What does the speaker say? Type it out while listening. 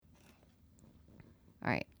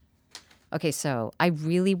All right. Okay, so I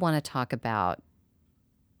really want to talk about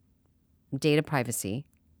data privacy.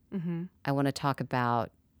 Mm-hmm. I want to talk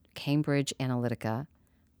about Cambridge Analytica.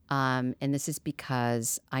 And this is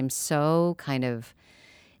because I'm so kind of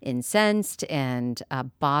incensed and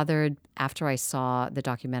bothered after I saw the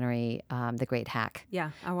documentary, The Great Hack.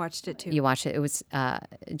 Yeah, I watched it too. You watched it. It was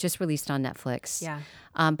just released on Netflix. Yeah.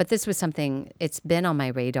 But this was something, it's been on my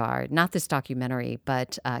radar, not this documentary,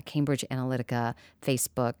 but Cambridge Analytica,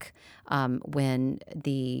 Facebook, when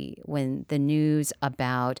the news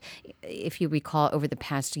about, if you recall, over the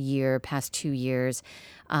past 2 years,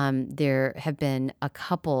 there have been a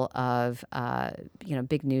couple of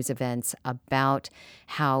big news events about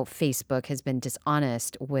how Facebook has been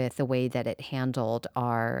dishonest with the way that it handled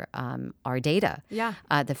our data. Yeah.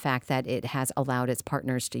 The fact that it has allowed its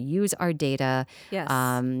partners to use our data, Yes.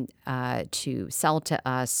 to sell to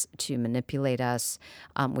us, to manipulate us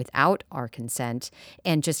without our consent,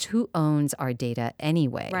 and just who owns our data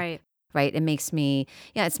anyway. Right. Right.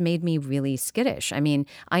 It's made me really skittish. I mean,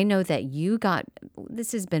 I know that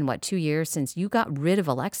this has been 2 years since you got rid of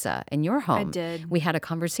Alexa in your home. I did. We had a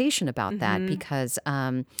conversation about that because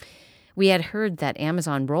we had heard that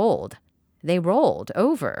Amazon rolled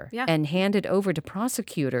over and handed over to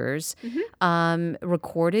prosecutors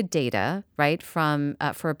recorded data, right, from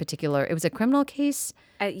for a particular, it was a criminal case.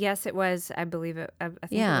 Yes, it was. I believe it. I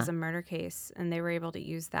think it was a murder case, and they were able to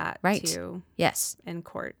use that too. Yes. In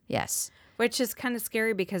court. Yes. Which is kind of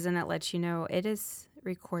scary because then it lets you know it is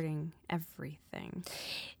recording everything.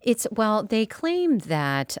 They claim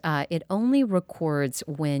that it only records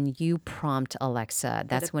when you prompt Alexa.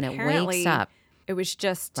 That's when it wakes up. It was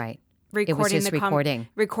just right. Recording it was just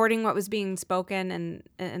recording what was being spoken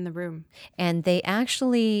in the room. And they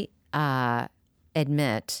actually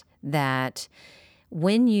admit that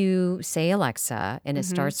when you say Alexa and it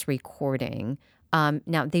starts recording,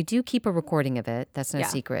 now they do keep a recording of it. That's no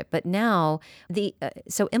secret. But now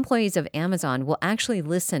so employees of Amazon will actually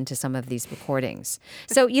listen to some of these recordings.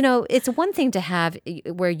 So, it's one thing to have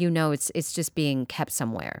where, it's just being kept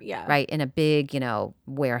somewhere, right? In a big,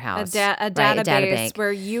 warehouse. A database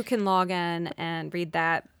where you can log in and read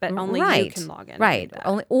that, but only you can log in. Right.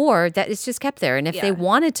 Or that it's just kept there. And if they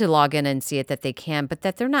wanted to log in and see it, that they can, but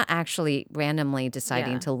that they're not actually randomly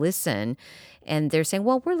deciding to listen. And they're saying,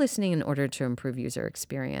 well, we're listening in order to improve user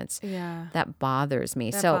experience. Yeah. That bothers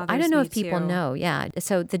me. So I don't know if people know. Yeah.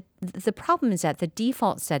 So the problem is that the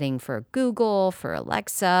default setting for Google, for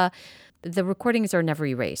Alexa, the recordings are never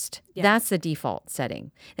erased. Yeah. That's the default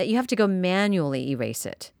setting, that you have to go manually erase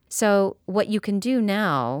it. So what you can do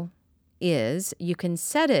now is you can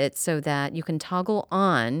set it so that you can toggle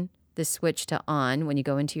on the switch to on when you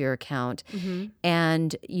go into your account.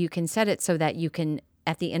 And you can set it so that you can,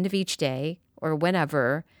 at the end of each day or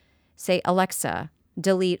whenever, say, Alexa,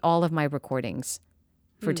 delete all of my recordings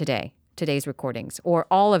for today's recordings, or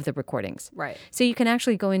all of the recordings. Right. So you can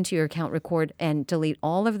actually go into your account, record, and delete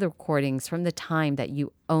all of the recordings from the time that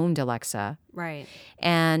you owned Alexa. Right.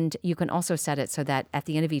 And you can also set it so that at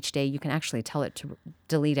the end of each day, you can actually tell it to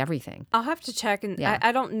delete everything. I'll have to check. And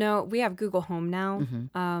I don't know. We have Google Home now.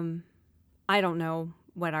 I don't know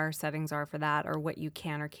what our settings are for that or what you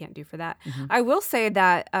can or can't do for that. I will say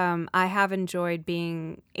that I have enjoyed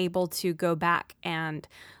being able to go back and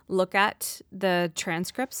look at the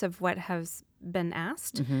transcripts of what has been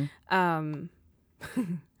asked. Because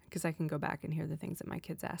I can go back and hear the things that my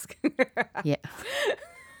kids ask. Yeah.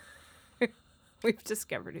 We've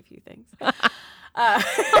discovered a few things.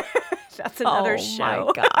 That's another show.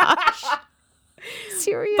 Oh, my gosh.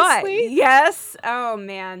 Seriously? But, yes. Oh,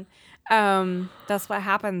 man. That's what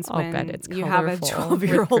happens when you have a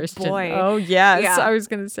 12-year-old boy. Oh, yes. Yeah. I was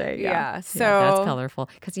going to say. Yeah. So that's colorful.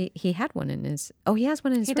 Because he had one in his... Oh, he has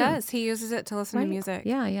one in his room. He does. He uses it to listen to music.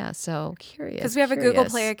 Yeah. So curious. Because we have a Google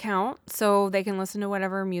Play account, so they can listen to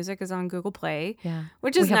whatever music is on Google Play. Yeah.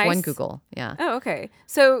 Which is nice. We have one Google. Yeah. Oh, okay.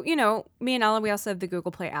 So, me and Ella, we also have the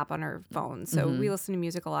Google Play app on our phone. So we listen to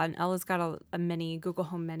music a lot. And Ella's got a mini, Google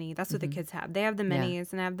Home Mini. That's what the kids have. They have the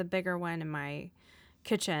minis, and I have the bigger one in my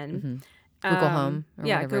kitchen. Google Home or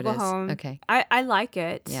whatever Google it is. Home. Okay. I like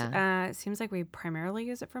it. Yeah. It seems like we primarily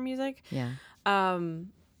use it for music. Yeah.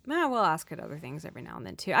 We'll ask it other things every now and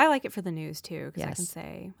then too. I like it for the news too because I can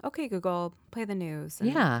say, "Okay, Google, play the news." And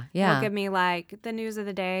it'll give me like the news of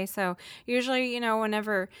the day. So usually,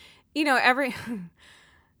 whenever, every,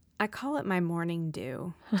 I call it my morning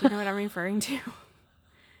dew. Do you know what I'm referring to?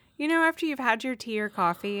 After you've had your tea or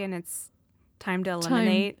coffee and it's time to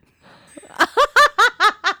eliminate.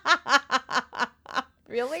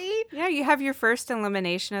 Really? Yeah, you have your first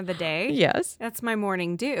elimination of the day. Yes. That's my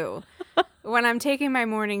morning dew. when I'm taking my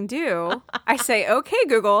morning dew, I say, okay,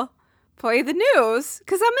 Google, play the news,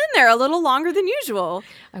 because I'm in there a little longer than usual.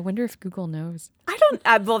 I wonder if Google knows. I don't,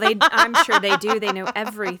 I'm sure they do. They know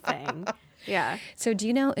everything. Yeah. So do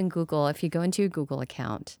you know in Google, if you go into your Google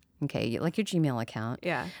account, okay, like your Gmail account.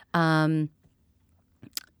 Yeah. And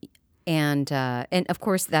of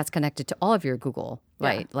course that's connected to all of your Google,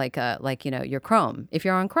 right? Yeah. Like your Chrome. If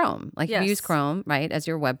you're on Chrome, if you use Chrome, right, as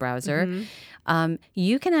your web browser,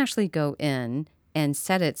 you can actually go in and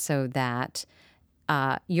set it so that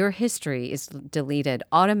your history is deleted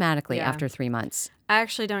automatically after 3 months. I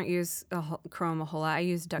actually don't use Chrome a whole lot. I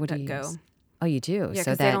use DuckDuckGo. Oh, you do? Yeah,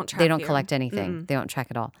 so that they don't collect anything. Mm-mm. They don't track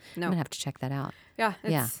at all. No. I'm going to have to check that out. Yeah,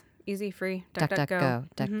 it's easy, free.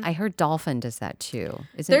 DuckDuckGo. I heard Dolphin does that too.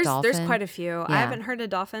 Isn't Dolphin? There's quite a few. Yeah. I haven't heard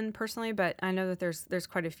of Dolphin personally, but I know that there's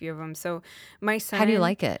quite a few of them. So my son. How do you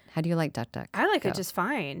like it? How do you like DuckDuck? I like it just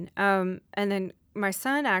fine. And then my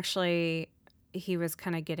son actually, he was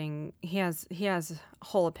kind of he has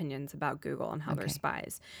whole opinions about Google and how they're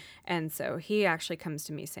spies. And so he actually comes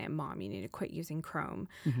to me saying, Mom, you need to quit using Chrome.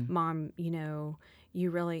 Mm-hmm. Mom, you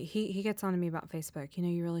really, he gets on to me about Facebook.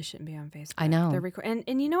 You really shouldn't be on Facebook. I know.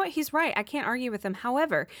 And you know what? He's right. I can't argue with him.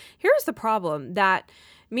 However, here's the problem that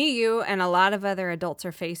me, you, and a lot of other adults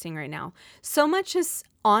are facing right now. So much is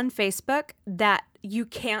on Facebook that you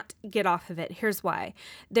can't get off of it. Here's why.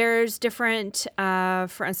 There's different,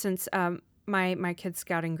 for instance, my kids'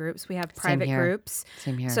 scouting groups. We have private groups.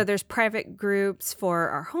 Same here. So there's private groups for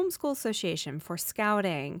our homeschool association, for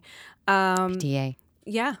scouting. PTA.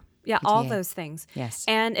 Yeah, PTA. all those things. Yes.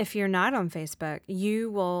 And if you're not on Facebook,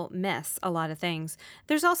 you will miss a lot of things.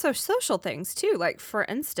 There's also social things too. Like for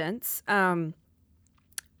instance,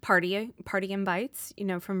 party invites,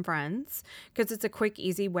 from friends, because it's a quick,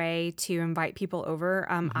 easy way to invite people over.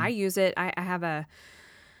 I use it. I have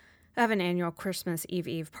an annual Christmas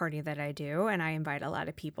Eve Party that I do, and I invite a lot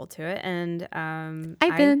of people to it. And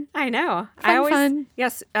I've been. I know. Fun.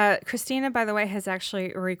 Yes. Christina, by the way, has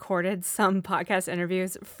actually recorded some podcast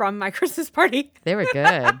interviews from my Christmas party. They were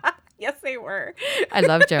good. Yes, they were. I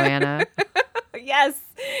love Joanna. Yes,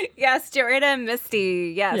 Joanna and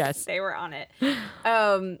Misty. Yes, they were on it.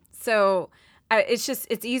 So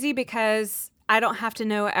it's easy because I don't have to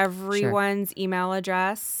know everyone's email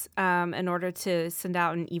address in order to send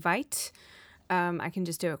out an evite. I can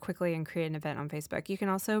just do it quickly and create an event on Facebook. You can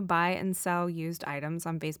also buy and sell used items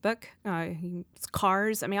on Facebook,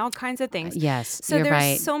 cars, all kinds of things. Yes, so you're there's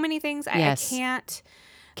right. so many things I can't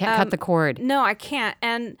cut the cord. No, I can't.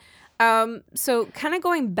 And so kind of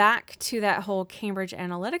going back to that whole Cambridge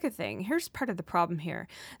Analytica thing, here's part of the problem here.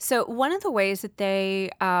 So one of the ways that they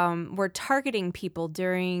were targeting people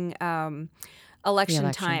during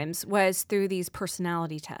election times was through these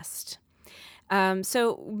personality tests.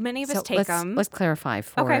 So many of us take them. Let's clarify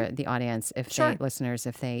for the audience, listeners,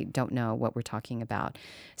 if they don't know what we're talking about.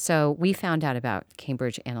 So we found out about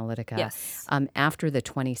Cambridge Analytica after the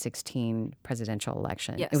 2016 presidential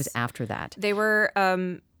election. Yes. It was after that. They were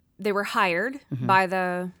hired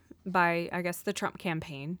by I guess the Trump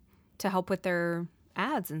campaign to help with their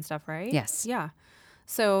ads and stuff, right? Yes. Yeah.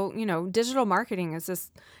 So, digital marketing is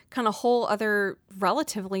this kind of whole other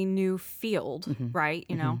relatively new field, right?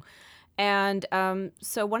 Know. And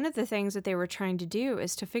so one of the things that they were trying to do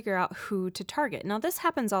is to figure out who to target. Now, this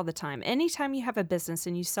happens all the time. Anytime you have a business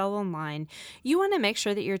and you sell online, you want to make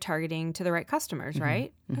sure that you're targeting to the right customers,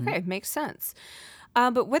 right? Okay, makes sense.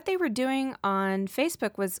 But what they were doing on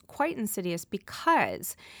Facebook was quite insidious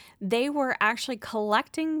because they were actually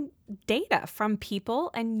collecting data from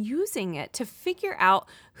people and using it to figure out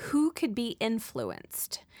who could be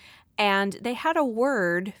influenced. And they had a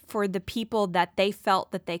word for the people that they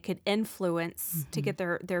felt that they could influence to get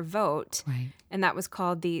their vote. Right. And that was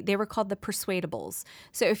they were called the persuadables.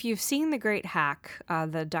 So if you've seen The Great Hack,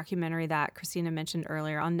 the documentary that Christina mentioned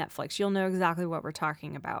earlier on Netflix, you'll know exactly what we're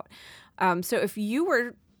talking about. So if you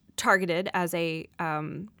were targeted as a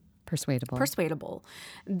persuadable,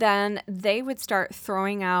 then they would start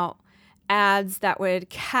throwing out ads that would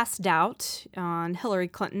cast doubt on Hillary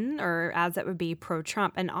Clinton or ads that would be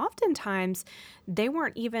pro-Trump. And oftentimes they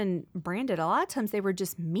weren't even branded. A lot of times they were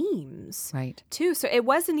just memes, right? Too. So it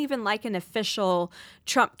wasn't even like an official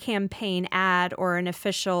Trump campaign ad or an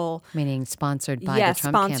official... Meaning sponsored by the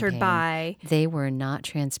Trump campaign. Sponsored by. They were not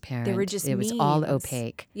transparent. They were just It was memes. all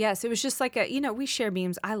opaque. Yes, it was just like we share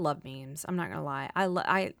memes. I love memes. I'm not going to lie.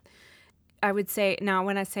 I would say, now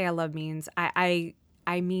when I say I love memes,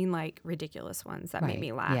 I mean like ridiculous ones that make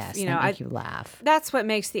me laugh. Yes, that make you laugh. That's what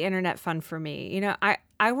makes the internet fun for me.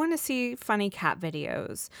 I want to see funny cat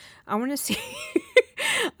videos. I want to see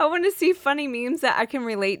I want to see funny memes that I can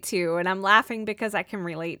relate to, and I'm laughing because I can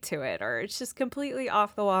relate to it, or it's just completely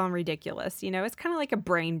off the wall and ridiculous. It's kind of like a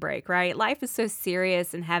brain break, right? Life is so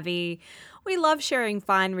serious and heavy. We love sharing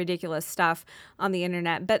fun, ridiculous stuff on the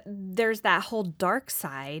internet, but there's that whole dark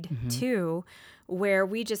side too, where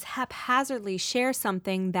we just haphazardly share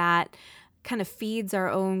something that kind of feeds our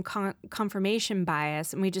own confirmation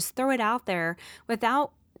bias, and we just throw it out there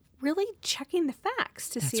without really checking the facts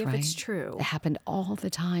to see if it's true. It happened all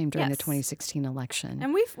the time during the 2016 election.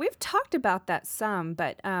 And we've talked about that some,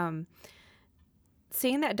 but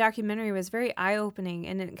seeing that documentary was very eye-opening,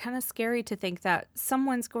 and it kind of scary to think that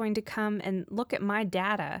someone's going to come and look at my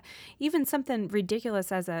data, even something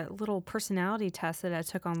ridiculous as a little personality test that I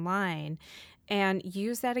took online, and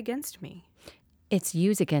use that against me. It's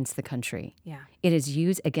used against the country. Yeah. It is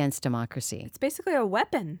used against democracy. It's basically a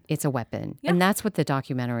weapon. It's a weapon. Yeah. And that's what the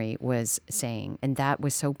documentary was saying. And that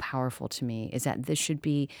was so powerful to me, is that this should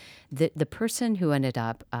be the person who ended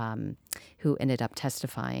up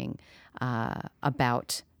testifying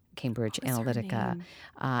about Cambridge Analytica.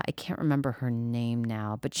 I can't remember her name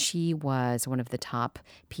now, but she was one of the top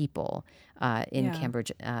people in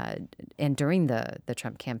Cambridge. And during the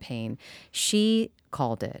Trump campaign, she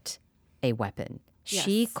called it a weapon. Yes.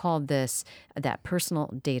 She called that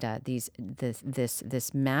personal data,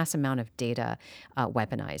 this mass amount of data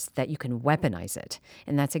weaponized, that you can weaponize it.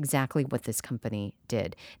 And that's exactly what this company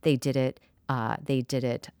did. They did it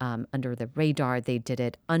under the radar. They did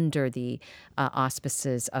it under the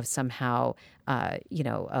auspices of somehow,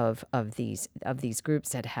 of these groups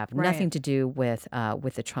that have nothing to do with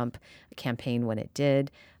the Trump campaign when it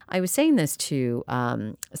did. I was saying this to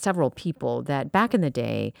several people that back in the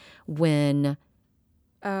day when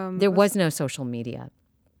there was no social media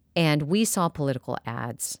and we saw political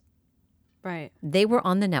ads. Right. They were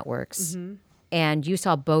on the networks and you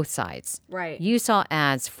saw both sides. Right. You saw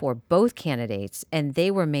ads for both candidates and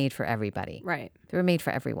they were made for everybody. Right. They were made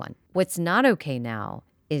for everyone. What's not okay now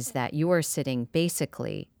is that you are sitting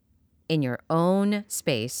basically in your own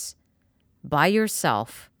space by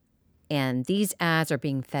yourself, and these ads are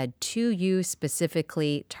being fed to you,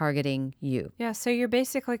 specifically targeting you. Yeah, so you're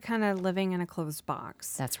basically kind of living in a closed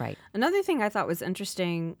box. That's right. Another thing I thought was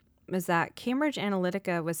interesting was that Cambridge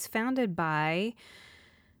Analytica was founded by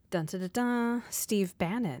Steve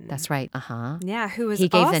Bannon. That's right. Yeah, who was he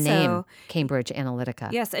gave the name Cambridge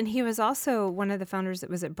Analytica. Yes, and he was also one of the founders.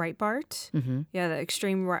 Was it Breitbart? Mm-hmm. Yeah, the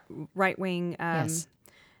extreme right wing. Yes.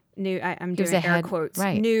 I'm doing air quotes.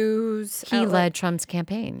 Right. News. He led Trump's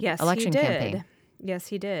campaign. Yes, election he did. campaign. Yes,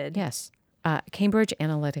 he did. Yes. Cambridge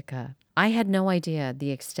Analytica. I had no idea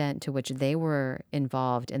the extent to which they were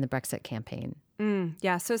involved in the Brexit campaign.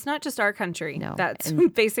 Yeah, so it's not just our country that's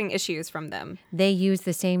facing issues from them. They use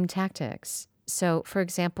the same tactics. So, for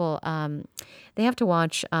example, they have to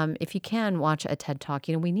watch, if you can, watch a TED Talk.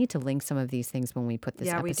 We need to link some of these things when we put this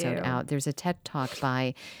episode out. There's a TED Talk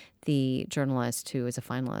by the journalist who is a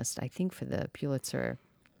finalist, I think, for the Pulitzer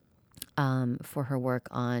for her work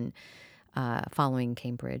on following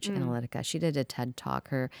Cambridge Analytica. She did a TED Talk.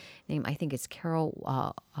 Her name, I think, is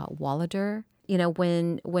Carol Wallader.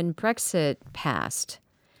 When Brexit passed,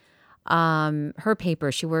 her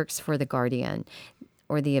paper, she works for The Guardian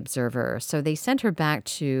or The Observer. So they sent her back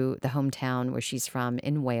to the hometown where she's from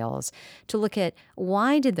in Wales to look at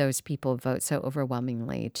why did those people vote so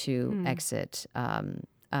overwhelmingly to exit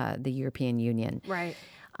the European Union. Right.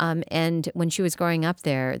 And when she was growing up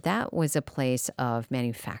there, that was a place of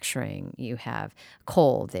manufacturing. You have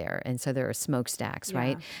coal there, and so there are smokestacks,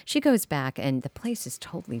 right? She goes back, and the place is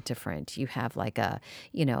totally different. You have like a,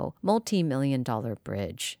 multi-million-dollar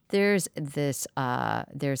bridge. There's there's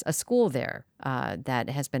a school there that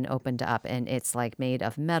has been opened up, and it's like made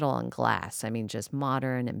of metal and glass. I mean, just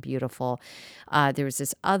modern and beautiful. There's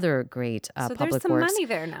this other great public works. So there's some money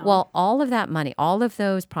there now. Well, all of that money, all of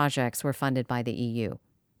those projects were funded by the EU.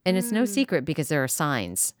 And it's no secret because there are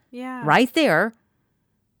signs right there,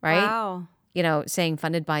 right? Wow. Saying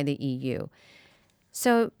funded by the EU.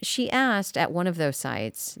 So she asked at one of those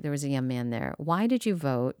sites, there was a young man there, why did you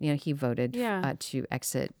vote? He voted to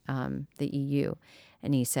exit the EU.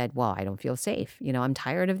 And he said, well, I don't feel safe. I'm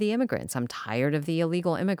tired of the immigrants. I'm tired of the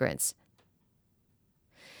illegal immigrants.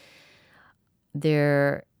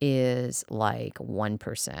 There is like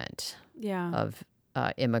 1% of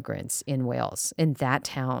immigrants in Wales, in that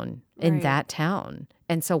town,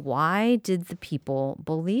 And so why did the people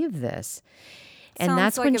believe this? And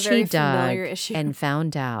that's when she dug and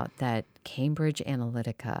found out that Cambridge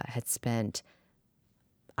Analytica had spent,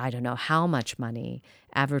 I don't know how much money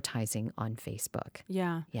advertising on Facebook.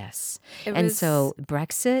 Yeah. Yes. So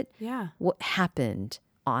Brexit happened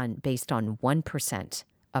based on 1%.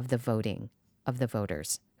 of the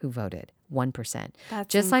voters who voted. 1%.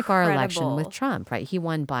 That's just incredible. like our election with Trump, right? He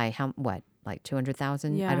won by like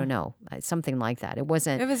 200,000? Yeah. I don't know. Something like that. It was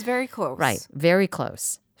very close. Right. Very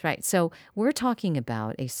close. Right. So we're talking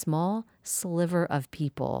about a small sliver of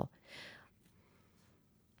people,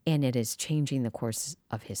 and it is changing the course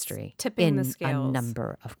of history. Tipping the scales. In a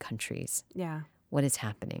number of countries. Yeah. What is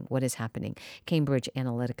happening? What is happening? Cambridge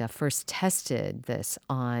Analytica first tested this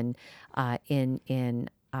on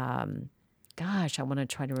gosh, I want to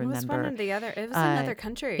try to remember. It was another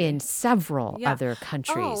country. In several other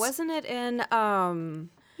countries. Oh, wasn't it in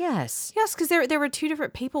Yes. Yes, because there were two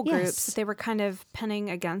different people groups that they were kind of penning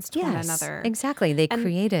against one another. Exactly. They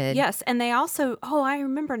created. Yes, and they also, I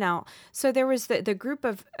remember now. So there was the group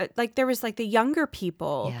of, there was the younger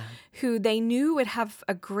people who they knew would have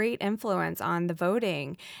a great influence on the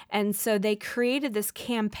voting. And so they created this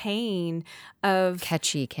campaign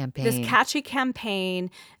catchy campaign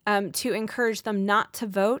to encourage them not to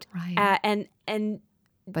vote. Right.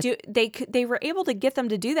 But they were able to get them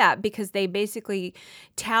to do that because they basically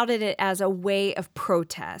touted it as a way of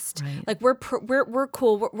protest. Right. Like we're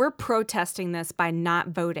cool. We're protesting this by not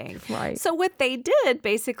voting. Right. So what they did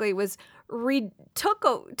basically was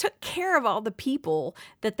took care of all the people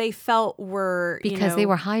that they felt were because they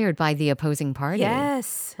were hired by the opposing party.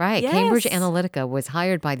 Yes. Right. Yes. Cambridge Analytica was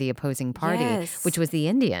hired by the opposing party, which was the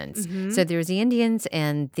Indians. Mm-hmm. So there's the Indians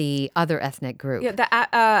and the other ethnic group. Yeah.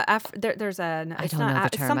 There's an. I don't know the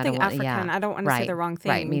term. Something African. I don't want to say the wrong thing.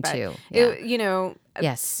 Right. Me too. Yeah.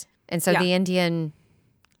 Yes. And so the Indian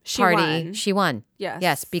party, she won. Yes.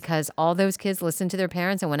 Yes, because all those kids listened to their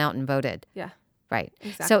parents and went out and voted. Yeah. Right.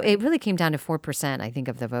 Exactly. So it really came down to 4%, I think,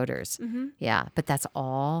 of the voters. Mm-hmm. Yeah. But that's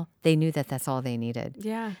all. They knew that's all they needed.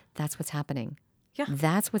 Yeah. That's what's happening. Yeah.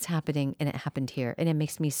 That's what's happening. And it happened here. And it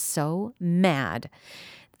makes me so mad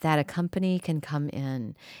that a company can come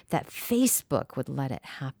in, that Facebook would let it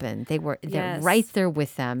happen. They're right there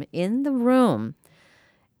with them in the room.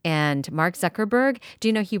 And Mark Zuckerberg, do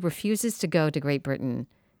you know he refuses to go to Great Britain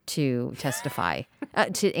to testify,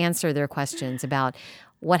 to answer their questions about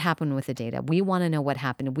what happened with the data. We want to know what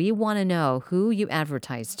happened. We want to know who you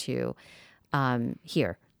advertised to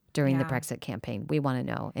here during the Brexit campaign. We want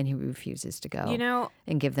to know. And he refuses to go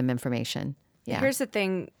and give them information. Yeah. Here's the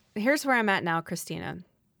thing. Here's where I'm at now, Christina.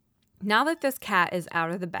 Now that this cat is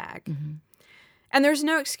out of the bag, and there's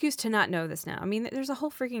no excuse to not know this now. I mean, there's a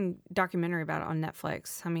whole freaking documentary about it on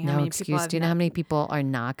Netflix. I mean, how many people have Do you know how many people are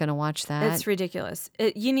not going to watch that? It's ridiculous.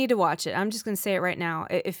 You need to watch it. I'm just going to say it right now.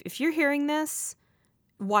 If you're hearing this,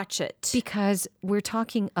 watch it. Because we're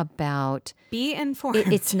talking about... Be informed.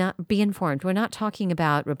 It's not... Be informed. We're not talking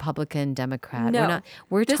about Republican, Democrat. No.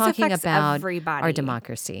 We're talking about everybody. Our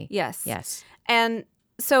democracy. Yes. Yes. And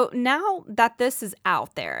so now that this is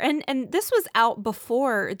out there, and this was out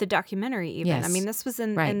before the documentary even. Yes. I mean, this was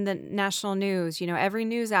in the national news. Every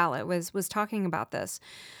news outlet was talking about this.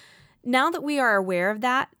 Now that we are aware of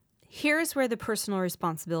that, here's where the personal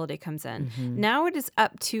responsibility comes in. Mm-hmm. Now it is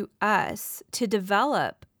up to us to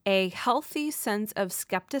develop a healthy sense of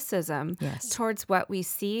skepticism towards what we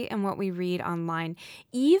see and what we read online,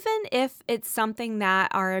 even if it's something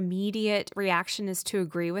that our immediate reaction is to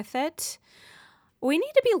agree with it. We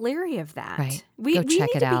need to be leery of that. Right. We check need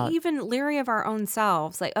it to out. be even leery of our own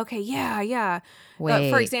selves. Like, okay, yeah.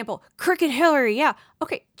 Wait. For example, Crooked Hillary, yeah.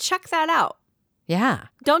 Okay, check that out. Yeah.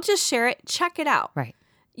 Don't just share it. Check it out. Right.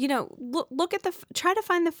 Look at try to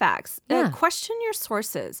find the facts. Yeah. Question your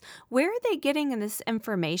sources. Where are they getting this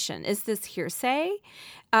information? Is this hearsay?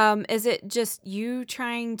 Is it just you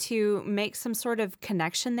trying to make some sort of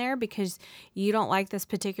connection there because you don't like this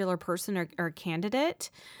particular person or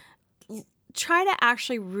candidate? Try to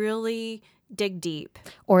actually really dig deep.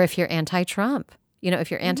 Or if you're anti-Trump.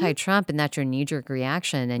 If you're anti-Trump and that's your knee-jerk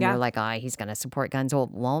reaction and you're like, he's going to support guns.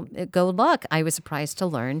 Well, go look. I was surprised to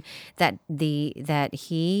learn that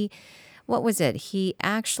he, what was it? He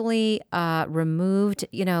actually removed,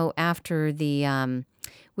 after the,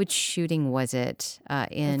 which shooting was it?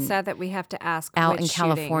 It's sad that we have to ask out which in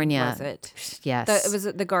California. Was it? Yes. Was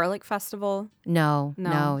it the Garlic Festival? No.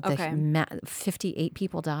 Okay. 58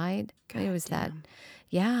 people died. God, it was damn. that.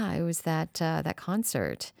 Yeah, it was that Yes.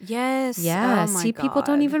 concert. Yeah. Oh see, people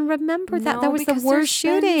don't even remember that. No, that was the worst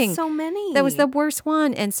shooting. So many. That was the worst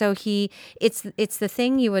one. And so it's the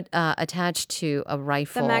thing you would attach to a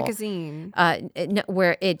rifle. The magazine.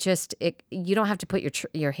 Where you don't have to put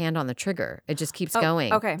your hand on the trigger. It just keeps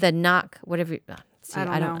going. Okay. The knock, whatever.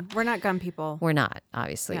 I don't know. We're not gun people. We're not,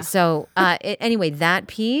 obviously. Yeah. So anyway, that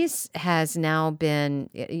piece has now been,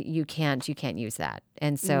 you can't use that.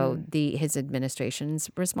 And so his administration's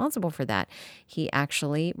responsible for that. He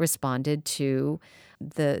actually responded to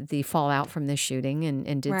the fallout from the shooting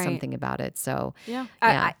and did something about it. So yeah.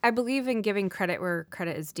 I believe in giving credit where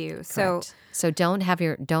credit is due. So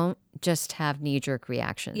don't just have knee-jerk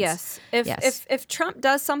reactions. Yes. If Trump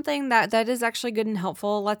does something that is actually good and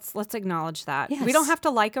helpful, let's acknowledge that. Yes. We don't have to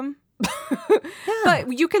like him.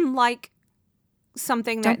 But you can like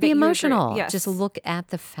something Don't that be you emotional. agree. Yes. Just look at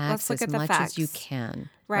the facts as much as you can.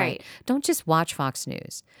 Right. Don't just watch Fox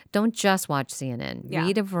News. Don't just watch CNN. Yeah.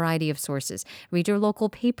 Read a variety of sources. Read your local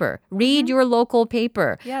paper. Read your local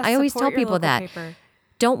paper. Yes, I always tell people that. Paper.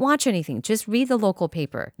 Don't watch anything. Just read the local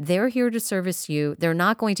paper. They're here to service you. They're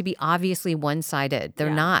not going to be obviously one-sided. They're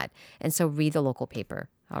not. And so read the local paper.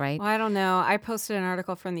 All right. Well, I don't know. I posted an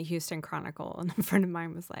article from the Houston Chronicle, and a friend of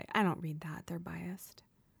mine was like, I don't read that. They're biased.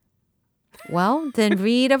 Well, then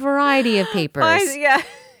read a variety of papers. Yeah.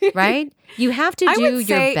 Right? You have to do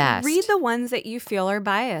your best. Read the ones that you feel are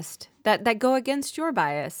biased, that go against your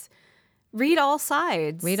bias. Read all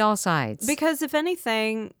sides. Read all sides. Because if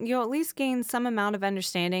anything, you'll at least gain some amount of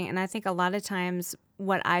understanding. And I think a lot of times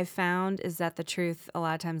what I've found is that the truth a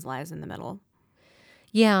lot of times lies in the middle.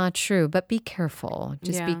 Yeah, true. But be careful.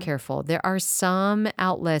 Just be careful. There are some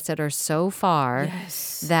outlets that are so far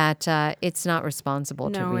that it's not responsible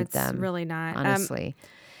to read them. No, it's really not. Honestly.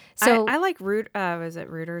 So I like was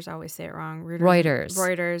it Reuters? I always say it wrong.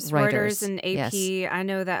 Reuters and AP. Yes. I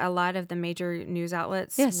know that a lot of the major news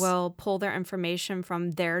outlets will pull their information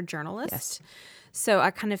from their journalists. Yes. So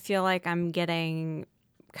I kind of feel like I'm getting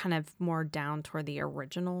kind of more down toward the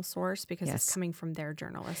original source because it's coming from their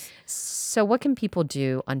journalists. So what can people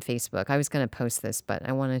do on Facebook? I was going to post this, but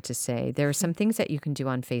I wanted to say there are some things that you can do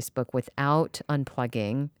on Facebook without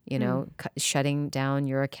unplugging, shutting down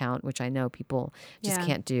your account, which I know people just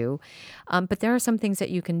can't do. But there are some things that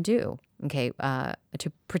you can do, to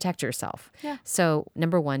protect yourself. Yeah. So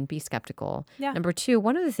number one, be skeptical. Yeah. Number two,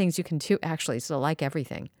 one of the things you can do actually is to like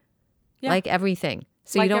everything. Yeah. Like everything.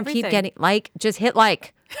 So you don't keep getting just hit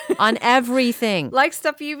on everything. Like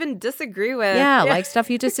stuff you even disagree with. Yeah, like stuff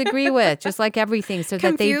you disagree with, just like everything. So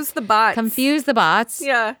confuse the bots. Confuse the bots.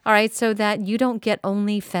 Yeah. All right, so that you don't get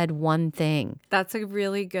only fed one thing. That's a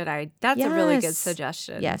really good idea. That's a really good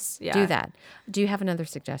suggestion. Yes, do that. Do you have another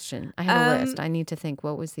suggestion? I have a list. I need to think.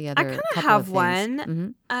 What was the other? I kind of have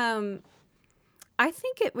one. Mm-hmm. I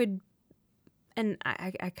think it would, and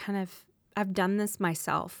I've done this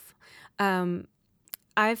myself.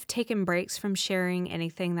 I've taken breaks from sharing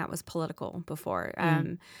anything that was political before.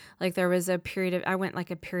 Like there was a period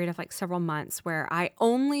of like several months where I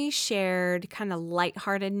only shared kind of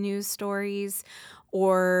lighthearted news stories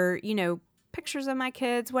or, pictures of my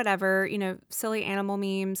kids, whatever, silly animal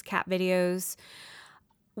memes, cat videos,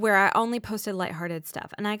 where I only posted lighthearted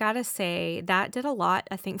stuff. And I gotta say, that did a lot,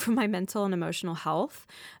 I think, for my mental and emotional health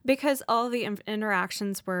because all the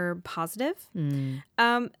interactions were positive.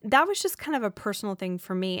 That was just kind of a personal thing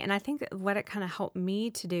for me. And I think that what it kind of helped me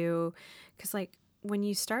to do, because when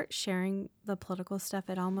you start sharing the political stuff,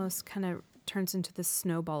 it almost kind of turns into this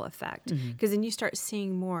snowball effect because then you start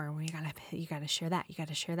seeing more. Well, you gotta share that. You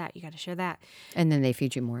gotta share that. You gotta share that. And then they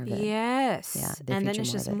feed you more of it. Yes. Yeah. And then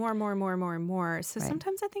it's just more. So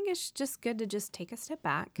sometimes I think it's just good to just take a step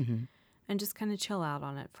back and just kind of chill out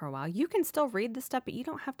on it for a while. You can still read the stuff, but you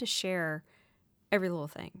don't have to share every little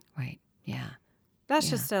thing. Right. Yeah. That's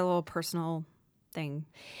just a little personal thing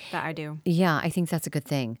that I do. Yeah, I think that's a good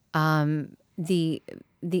thing.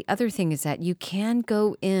 The other thing is that you can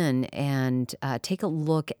go in and take a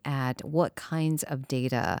look at what kinds of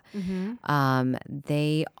data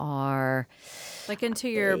they are. Like into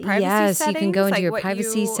your privacy settings? Yes, you can go into your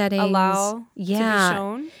privacy settings. Allow to be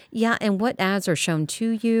shown? Yeah, and what ads are shown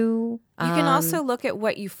to you. You can also look at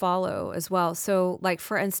what you follow as well. So,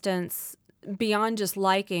 for instance, beyond just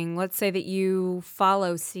liking, let's say that you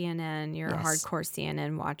follow CNN, you're a hardcore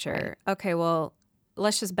CNN watcher. Right. Okay, well,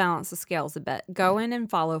 let's just balance the scales a bit. Go in and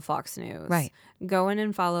follow Fox News. Right. Go in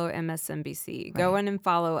and follow MSNBC. Right. Go in and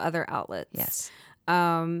follow other outlets. Yes.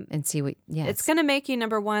 And see what, it's going to make you,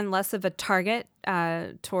 number one, less of a target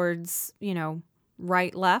towards,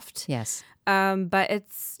 right, left. Yes. But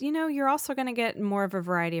it's, you're also going to get more of a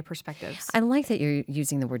variety of perspectives. I like that you're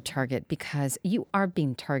using the word target because you are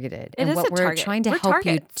being targeted. It is a target. And what we're trying to help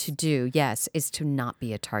you to do, is to not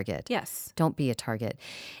be a target. Yes. Don't be a target.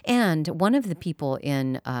 And one of the people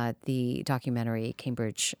in the documentary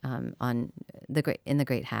Cambridge in the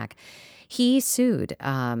Great Hack, he sued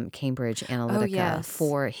Cambridge Analytica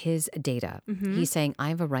for his data. Mm-hmm. He's saying, I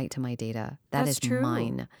have a right to my data. That's true.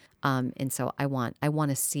 Mine. And so I want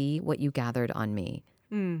to see what you gathered on me.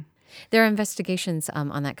 Their investigations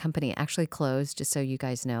on that company actually closed, just so you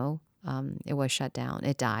guys know. It was shut down.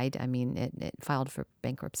 It died. I mean, it filed for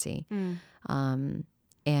bankruptcy.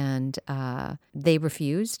 And they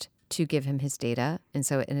refused to give him his data. And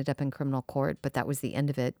so it ended up in criminal court. But that was the end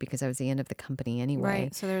of it because that was the end of the company anyway.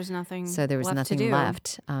 Right. So there was nothing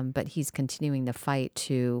left. But he's continuing the fight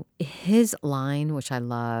to his line, which I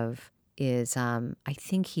love, is I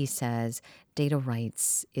think he says data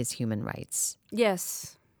rights is human rights.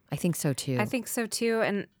 Yes. I think so too.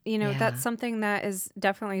 And, that's something that is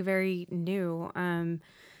definitely very new.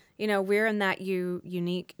 We're in that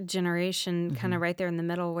unique generation kind of right there in the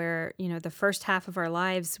middle where, the first half of our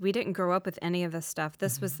lives, we didn't grow up with any of this stuff.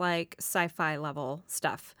 This was like sci-fi level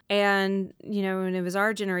stuff. And, and it was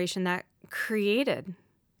our generation that created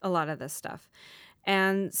a lot of this stuff.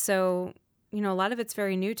 And so, a lot of it's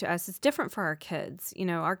very new to us. It's different for our kids.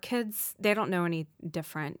 Our kids, they don't know any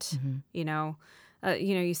different,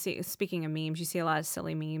 you see, speaking of memes, you see a lot of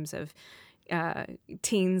silly memes of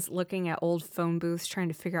teens looking at old phone booths trying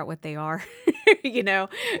to figure out what they are.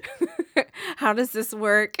 How does this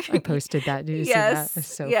work? I posted that. Did you see that?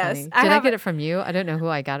 It's so funny. Did I get it from you? I don't know who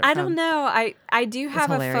I got it from. I don't know. I do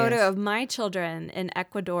have a photo of my children in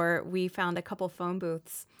Ecuador. We found a couple phone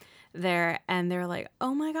booths there, and they're like,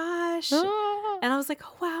 oh my gosh. And I was like,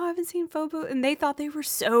 oh, wow, I haven't seen phone booth. And they thought they were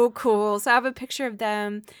so cool. So I have a picture of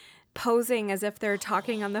them posing as if they're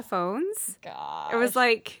talking on the phones. Gosh.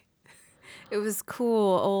 It was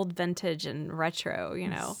cool, old vintage and retro,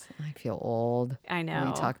 I feel old. I know.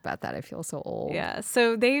 When we talk about that, I feel so old. Yeah.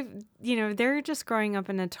 So they're just growing up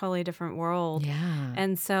in a totally different world. Yeah.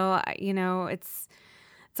 And so, it's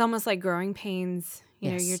almost like growing pains.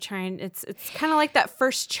 Yes. You're trying, it's kind of like that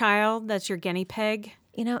first child that's your guinea pig.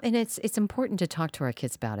 And it's important to talk to our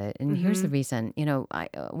kids about it. And here's the reason.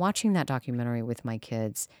 Watching that documentary with my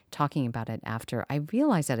kids, talking about it after, I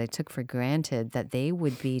realized that I took for granted that they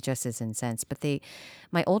would be just as incensed. But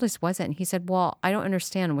my oldest wasn't. And he said, well, I don't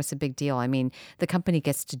understand. What's the big deal? I mean, the company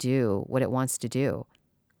gets to do what it wants to do.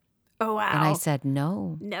 Oh, wow. And I said,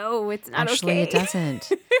 no. No, it's not Actually, okay. It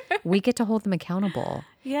doesn't. We get to hold them accountable.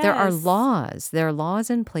 Yes. There are laws. There are laws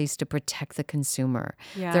in place to protect the consumer.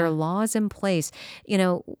 Yeah. There are laws in place.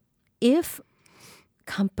 If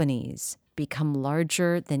companies become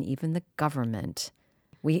larger than even the government,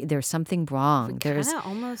 there's something wrong. There's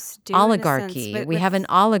almost do oligarchy. We have an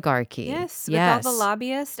oligarchy. Yes. With all the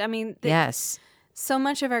lobbyists. I mean, yes. So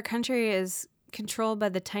much of our country is controlled by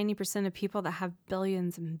the tiny percent of people that have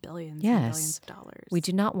billions and billions and billions of dollars. We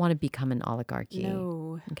do not want to become an oligarchy.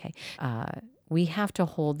 No. Okay. We have to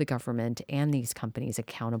hold the government and these companies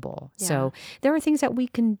accountable. Yeah. So there are things that we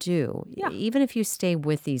can do. Yeah. Even if you stay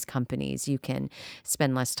with these companies, you can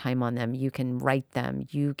spend less time on them. You can write them.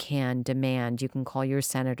 You can demand. You can call your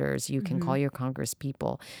senators. You can call your Congress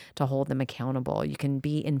people to hold them accountable. You can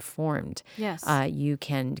be informed. Yes. You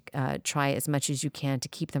can try as much as you can to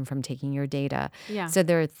keep them from taking your data. Yeah. So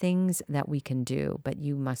there are things that we can do, but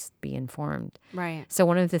you must be informed. Right. So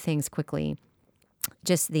one of the things quickly,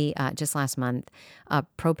 just last month,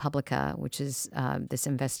 ProPublica, which is this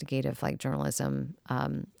investigative journalism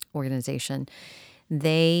organization,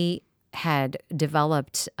 they had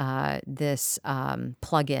developed this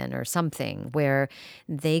plugin or something where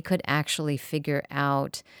they could actually figure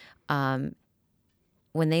out when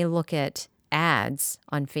they look at ads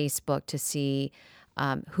on Facebook to see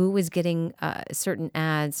who was getting certain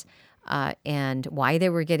ads. And why they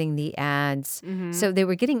were getting the ads. So they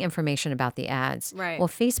were getting information about the ads. Right. Well,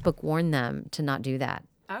 Facebook warned them to not do that.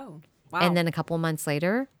 Oh, wow. And then a couple of months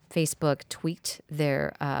later, Facebook tweaked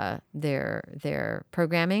their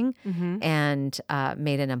programming and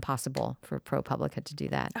made it impossible for ProPublica to do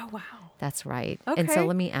that. Oh, wow. That's right. Okay. And so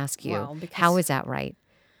let me ask you, Well, how is that right?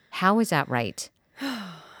 How is that right?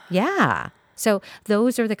 Yeah. So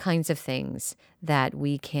those are the kinds of things that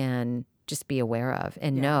we can just be aware of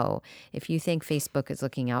and know. If you think Facebook is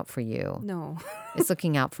looking out for you, no, it's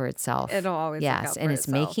looking out for itself. It'll always look out for and it's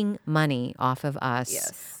itself. Making money off of us,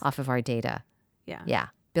 Yes. off of our data. Yeah.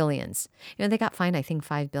 Billions. They got fined, I think,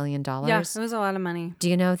 $5 billion. Yeah, it was a lot of money. Do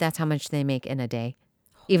you know that's how much they make in a day?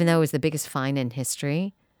 Even though it was the biggest fine in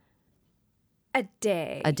history. A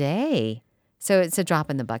day. A day. So it's a drop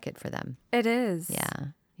in the bucket for them. It is.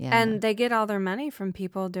 Yeah. And they get all their money from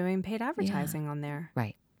people doing paid advertising on there.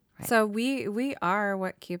 Right. So we are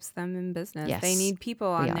what keeps them in business. Yes, they need people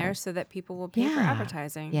on there so that people will pay for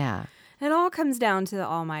advertising. Yeah. It all comes down to the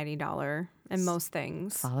almighty dollar in most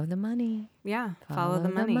things. Follow the money. Yeah, follow the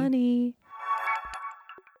money.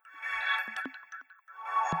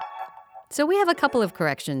 So we have a couple of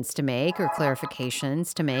corrections to make or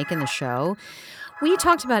clarifications to make in the show. We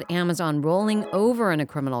talked about Amazon rolling over in a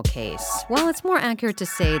criminal case. Well, it's more accurate to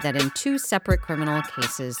say that in 2 separate criminal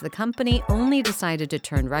cases, the company only decided to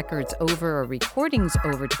turn records over or recordings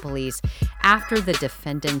over to police after the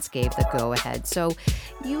defendants gave the go-ahead. So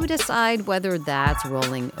you decide whether that's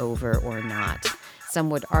rolling over or not.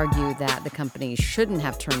 Some would argue that the company shouldn't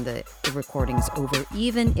have turned the recordings over,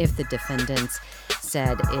 even if the defendants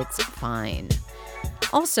said it's fine.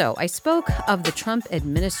 Also, I spoke of the Trump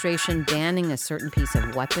administration banning a certain piece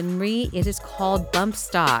of weaponry. It is called bump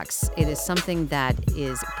stocks. It is something that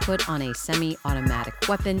is put on a semi-automatic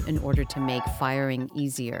weapon in order to make firing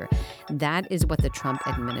easier. That is what the Trump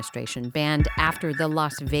administration banned after the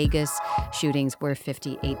Las Vegas shootings where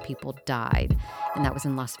 58 people died. And that was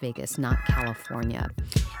in Las Vegas, not California.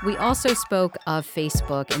 We also spoke of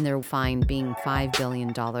Facebook and their fine being $5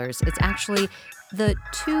 billion. It's actually the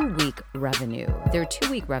 2-week revenue. Their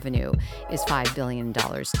 2-week revenue is $5 billion.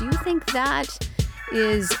 Do you think that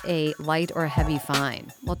is a light or a heavy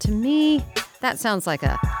fine? Well, to me, that sounds like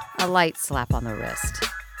a light slap on the wrist.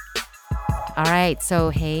 All right. So,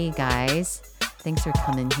 hey, guys. Thanks for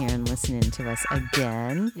coming here and listening to us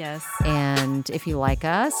again. Yes. And if you like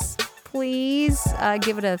us, please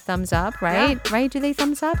give it a thumbs up, right? Yeah. Right? Do they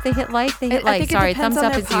thumbs up? They hit like? They hit like. Sorry, thumbs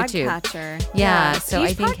up is YouTube. Yeah, so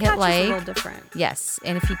I think hit like. Is a little different. Yes,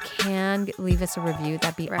 and if you can leave us a review,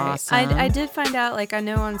 that'd be awesome. I did find out, like, I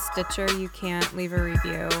know on Stitcher you can't leave a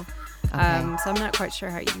review. Okay. So I'm not quite sure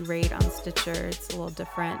how you rate on Stitcher. It's a little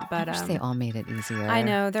different, but I wish they all made it easier. I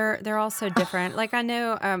know they're all so different. Like I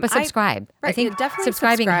know, but subscribe. I think definitely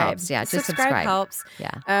subscribing helps. Yeah, just subscribe helps.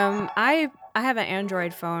 Yeah. I have an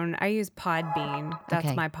Android phone. I use Podbean.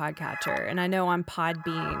 That's my podcatcher, and I know on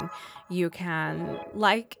Podbean you can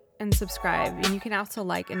like and subscribe, and you can also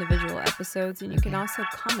like individual episodes, and you can also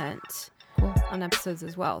comment on episodes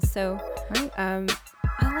as well. So,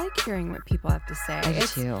 I like hearing what people have to say. I do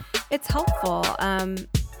too. It's helpful.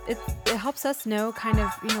 It helps us know kind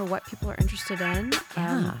of, what people are interested in.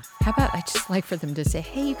 Yeah. How about I just like for them to say,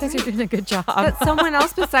 hey, you guys are doing a good job. That someone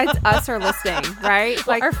else besides us are listening, right?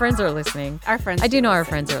 Well, like our friends are listening. Our friends. I do know our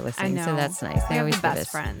friends are listening, so that's nice. They always have the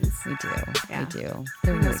best friends. We do. Yeah. We do.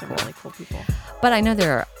 They're really cool. Really cool people. But I know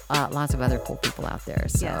there are lots of other cool people out there.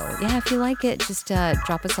 So yeah, if you like it, just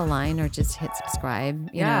drop us a line or just hit subscribe.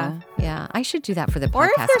 You know? Yeah. I should do that for the podcast. Or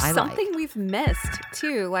if there's something we've missed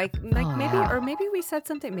too, like maybe we said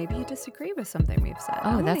something. Maybe you disagree with something we've said.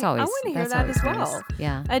 Oh, that's always. I want to hear that as well. Nice.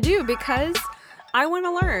 Yeah, I do, because I want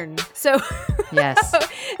to learn. So yes,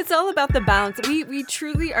 it's all about the balance. We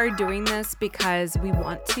truly are doing this because we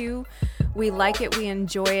want to. We like it. We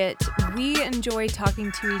enjoy it. We enjoy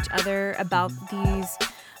talking to each other about these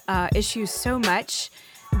issues so much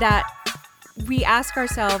that we ask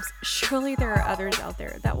ourselves, surely there are others out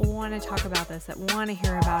there that want to talk about this, that want to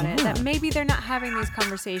hear about it, that maybe they're not having these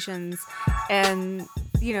conversations and,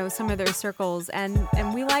 some of their circles. And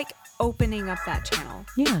we like opening up that channel.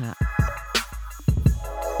 Yeah.